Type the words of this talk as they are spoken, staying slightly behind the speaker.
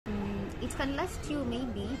It can last you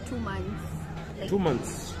maybe 2 months. Like, 2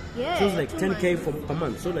 months. Yeah. So it's like 2 10K months. per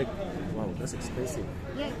month. So like, wow, that's expensive.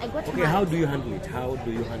 Yeah, I got Okay, how do you handle it? How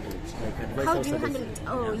do you handle it? Like advice. How do you handle it?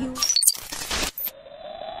 Oh, you.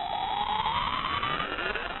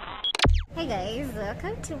 Hey guys,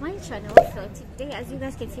 welcome to my channel. So today, as you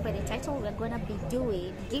guys can see by the title, we're gonna be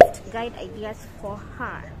doing gift guide ideas for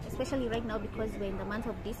her, especially right now because we're in the month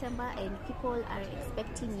of December and people are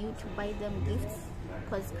expecting you to buy them gifts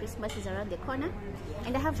because Christmas is around the corner.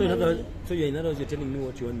 And I have so in other words, you're telling me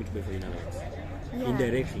what you want me to buy for you in other words. Yeah.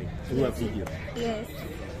 Indirectly through a video. Yes.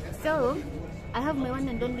 So I have my one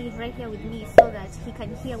and only right here with me so that he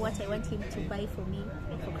can hear what I want him to buy for me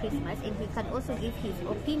for Christmas, and he can also give his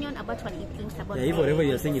opinion about what he thinks about. Yeah, if whatever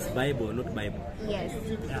you're saying is Bible or not Bible. Yes.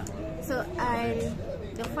 Yeah. So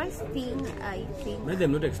the first thing I think. Make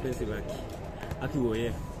them not expensive, Aki.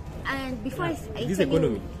 Yeah. And before I this tell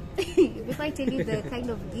economy. you, before I tell you the kind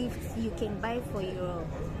of gifts you can buy for your,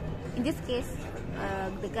 in this case,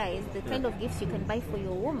 the guys, the kind of gifts you can buy for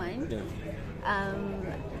your woman. Yeah.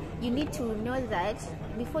 You need to know that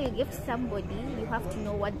before you gift somebody, you have to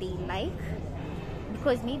know what they like.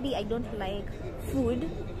 Because maybe I don't like food,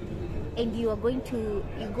 and you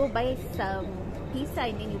go buy some pizza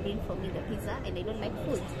and then you bring for me the pizza, and I don't like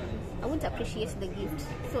food. I won't appreciate the gift.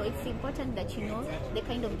 So it's important that you know the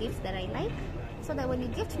kind of gifts that I like, so that when you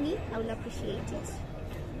gift me, I will appreciate it.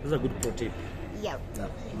 That's a good pro tip. Yeah.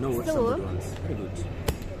 Know what somebody wants. Very good.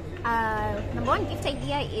 Number one gift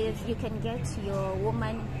idea is you can get your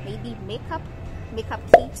woman maybe makeup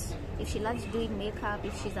kit. If she loves doing makeup,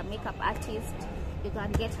 if she's a makeup artist, you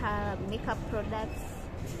can get her makeup products,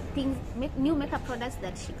 new makeup products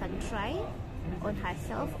that she can try on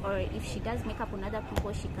herself, or if she does makeup on other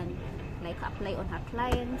people, she can like apply on her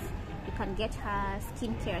clients. You can get her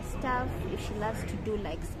skincare stuff if she loves to do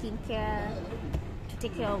like skincare, to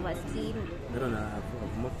take care of her skin. That one,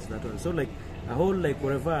 I've marked that one. So like a whole like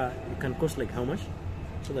whatever, it can cost like how much?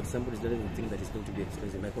 So that somebody doesn't think that it's going to be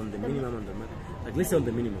expensive. Like on the minimum and the like let's say on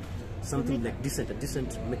the minimum, something like a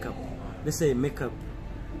decent makeup. Let's say makeup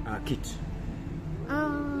kit.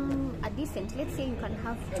 A decent. Let's say you can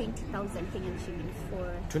have 20,000 Kenyan shillings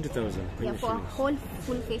for 20,000. Yeah, for a whole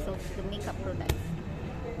full face of the makeup products.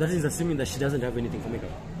 That is assuming that she doesn't have anything for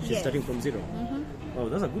makeup. She's starting from zero. Oh,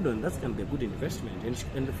 that's a good one. That can be a good investment.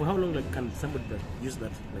 And for how long like, can somebody use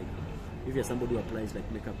that? Like, if you're somebody who applies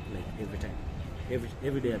like makeup like every time,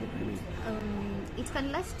 every day. I mean, it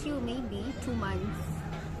can last you maybe 2 months.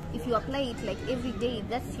 If you apply it like every day,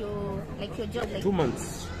 that's your job. Like 2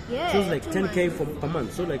 months. Yeah. So it's like 2 10K per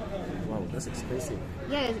month. So like, wow, that's expensive.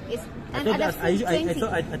 Yeah, it's.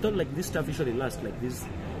 I thought like this stuff usually lasts, like this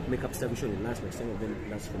makeup stuff usually lasts, like some of them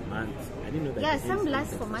last for months. I didn't know that. Yeah, some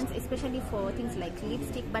last for months, especially for things like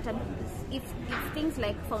lipstick. But if things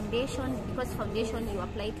like foundation, because foundation you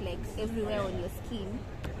apply it like everywhere on your skin,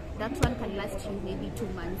 that one can last you maybe 2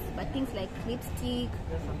 months. But things like lipstick,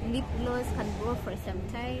 lip gloss can go for some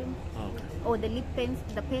time. Oh, okay. Or the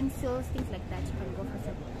pencils, things like that can go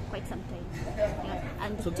for quite some time. Yeah.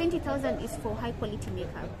 And so 20,000 is for high quality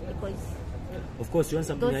makeup, because of course you want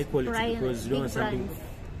something high quality because you don't want something.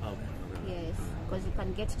 Oh, okay. Yes, because you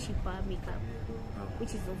can get cheaper makeup, which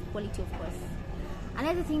is of quality, of course.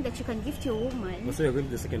 Another thing that you can gift your woman. Oh, so you're going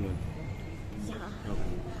to the second one. Yeah. Okay.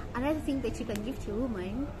 Another thing that you can gift your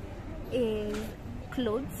woman is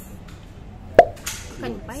clothes. You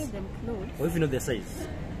can buy them clothes. Or if you know their size.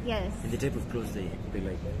 Yes. And the type of clothes they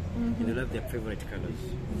like. And you love their favorite colors.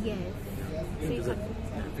 Yes. I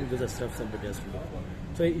think those are stuff somebody has to look for.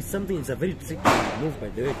 So it's a very tricky move, by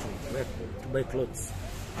the way, to buy clothes.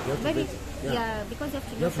 You have because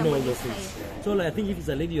you have to know all those things. So like, I think if it's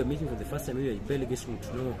a lady you're meeting for the first time, you're barely getting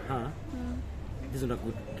to know her, this is not a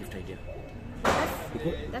good gift idea.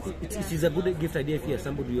 It is a good gift idea if you're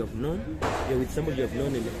somebody you have known, you're with somebody you have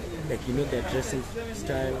known, and like you know their dressing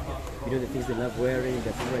style, you know the things they love wearing,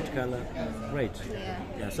 their favorite color, right?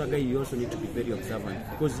 Yeah. So again, you also need to be very observant,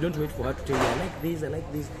 because you don't wait for her to tell you, I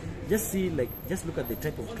like this. Just look at the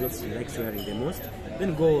type of clothes she likes wearing the most,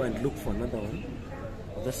 then go and look for another one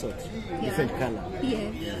of that sort, different color.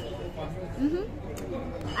 Yeah.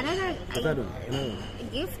 Another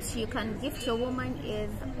gift you can gift your woman is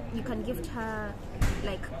you can gift her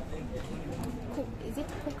like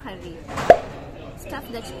cookery stuff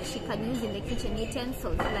that she can use in the kitchen,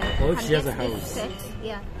 utensils, like if she has a house.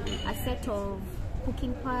 A set of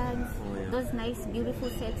cooking pans, those nice beautiful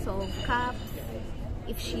sets of cups.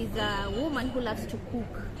 If she's a woman who loves to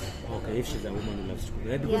cook. Okay, if she's a woman who loves to cook.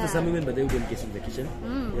 Because there's some women, but they wouldn't get in the kitchen.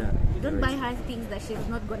 Don't buy her things that she's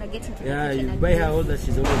not going to get into the kitchen. Yeah, you buy her all that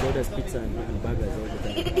she's always orders pizza and burgers all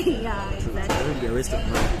the time. Yeah, exactly. That would be a waste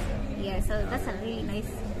of money. Yeah, so that's a really nice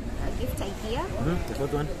gift idea. The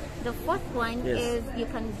fourth one? The fourth one Yes. is you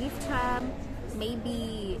can gift her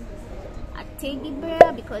maybe a teddy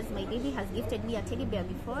bear, because my baby has gifted me a teddy bear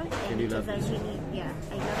before, and you it was love a it? really, yeah,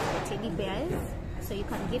 I love the teddy bears. So you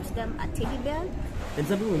can gift them a teddy bear. And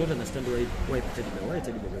some people will not understand why teddy bear. Why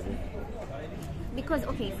teddy bear? Because,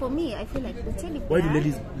 okay, for me, I feel like the teddy bear... Why do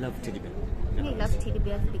ladies love teddy bear? I love teddy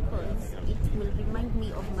bears because it will remind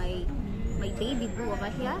me of my baby boo over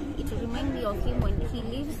here. It will remind me of him when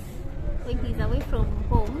he's away from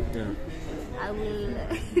home. Yeah. I will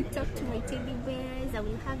talk to my teddy bears, I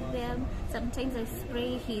will hug them. Sometimes I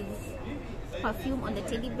spray his perfume on the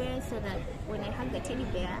teddy bear so that when I hug the teddy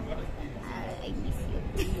bear, I miss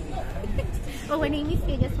you. But when I miss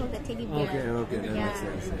you, I just hold the teddy bear. Okay, that makes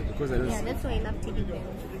sense. Because I don't Yeah, that's why I love teddy bears.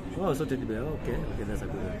 Oh, so teddy bear. Okay, that's a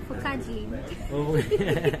good one. For cuddling. Oh,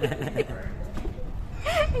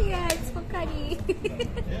 Yeah, it's for cuddling.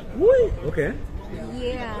 okay.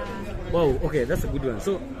 Yeah. Wow, okay, that's a good one.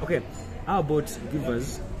 So, okay, how about give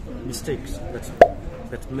us mistakes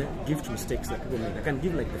gift mistakes that people make? I can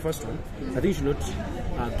give like the first one. I think you should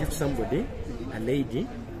not gift somebody, a lady,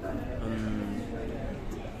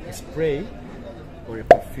 a spray or a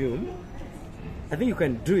perfume. I think you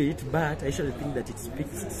can do it, but I actually think that it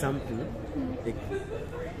speaks something.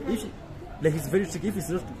 Like it's very tricky if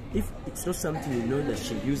it's not something you know that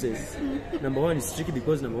she uses. Number one, it's tricky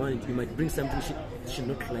because number one, you might bring something she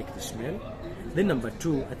not like the smell. Then number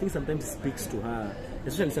two, I think sometimes it speaks to her,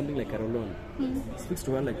 especially something like a roll-on. It speaks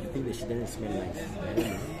to her like you think that she doesn't smell nice. I don't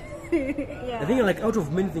know. Yeah. I think like out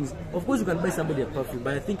of many things, of course you can buy somebody a perfume,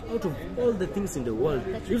 but I think out of all the things in the world,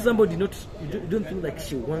 if somebody you don't think like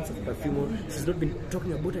she wants a perfume or she's not been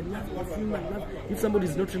talking about I love perfume, if somebody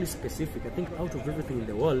is not really specific, I think out of everything in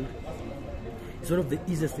the world, it's one of the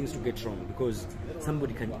easiest things to get wrong because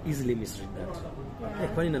somebody can easily misread that.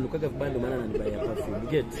 Kwani nanukaga vibaya ndo maana ananibaya perfume. You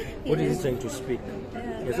get what is he trying to speak?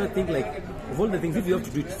 Yeah, so I think like of all the things, if you have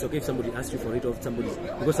to do it, it's okay if somebody asks you for it or if somebody,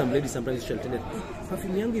 because some ladies sometimes shall tell it,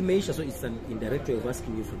 perfume yangu imeisha, so it's an indirect way of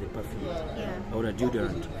asking you for the perfume or a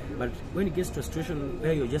deodorant. But when it gets to a situation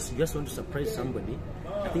where you just want to surprise somebody,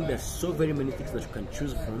 I think there's so very many things that you can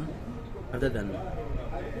choose from other than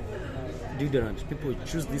deodorant. People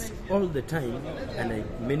choose this all the time, and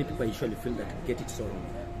many people usually feel that get it so wrong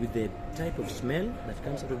with the type of smell that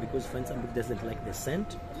comes out of, because find somebody doesn't like the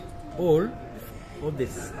scent or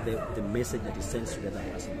the message that it sends to the other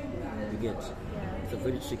person. You get? It's a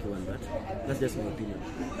very tricky one, but that's just my opinion.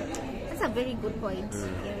 That's a very good point.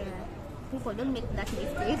 Yeah. People don't make that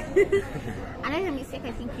mistake. Another mistake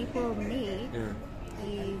I think people make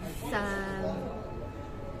is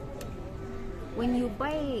when you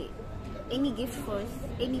buy any gift for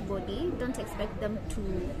anybody, don't expect them to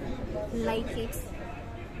like it.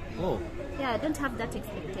 Oh. Yeah, don't have that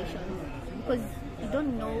expectation because you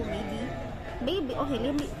don't know. Maybe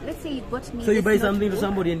okay. Let's say you got me. So you buy this something to notebook.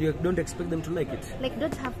 somebody and you don't expect them to like it. Like,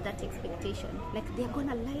 don't have that expectation. Like, they're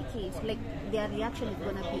gonna like it. Like, their reaction is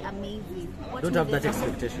gonna be amazing. Don't have that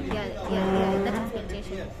expectation. Yeah, that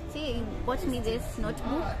expectation. Say you bought me this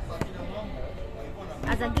notebook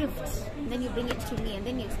as a gift, then you bring it to me, and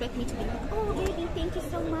then you expect me to be like, oh baby, thank you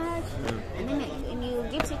so much. And then when you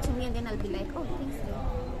gift it to me, and then I'll be like, oh, thanks.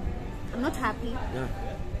 I'm not happy. Yeah.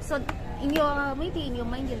 So maybe in your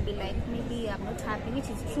mind you'll be like, maybe I'm not happy, which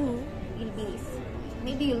is true.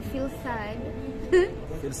 Maybe you'll feel sad.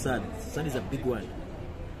 Feel sad. Sad is a big one.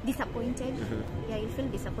 Disappointed. Yeah, you feel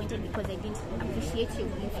disappointed because I didn't appreciate your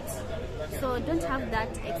gift. So don't have that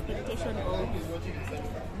expectation of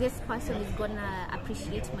this person is gonna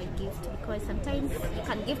appreciate my gift, because sometimes you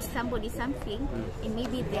can gift somebody something and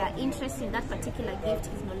maybe their interest in that particular gift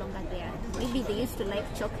is no longer there. Maybe they used to like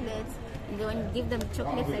chocolates, and then when you give them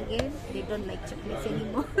chocolates again, they don't like chocolates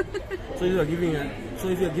anymore. So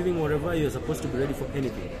if you're giving whatever, you're supposed to be ready for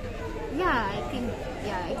anything. Yeah, I think so.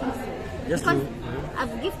 Just because to,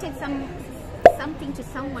 I've gifted something to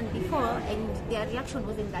someone before and their reaction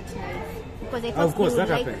wasn't that nice. Because I thought of course, they would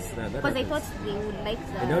that like, happens. Because I thought they would like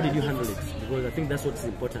the and how did you gift. handle it? Because I think that's what's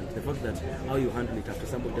important. The fact that how you handle it after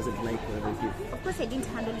somebody doesn't like whatever you give. Of course, I didn't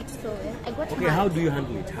handle it so well. I got Okay, mad. how do you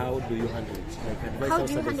handle it? How do you handle it? Like advice How how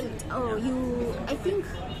do you somebody- handle it? Oh, I think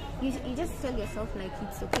you just tell yourself like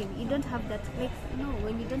it's okay. You don't have that, like,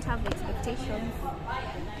 when you don't have expectations,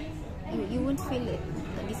 you won't feel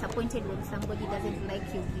disappointed when somebody doesn't like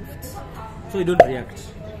your gift. So you don't react.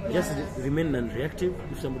 Just remain non-reactive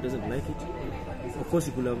if somebody doesn't like it. Of course,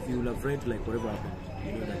 you will have read like whatever happened.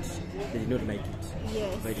 You know that they did not like it.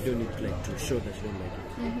 Yes. But you don't need to show that you don't like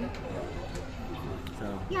it.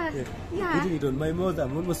 So Yeah. putting it on my mouth,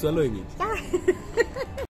 I'm almost swallowing it. Yeah.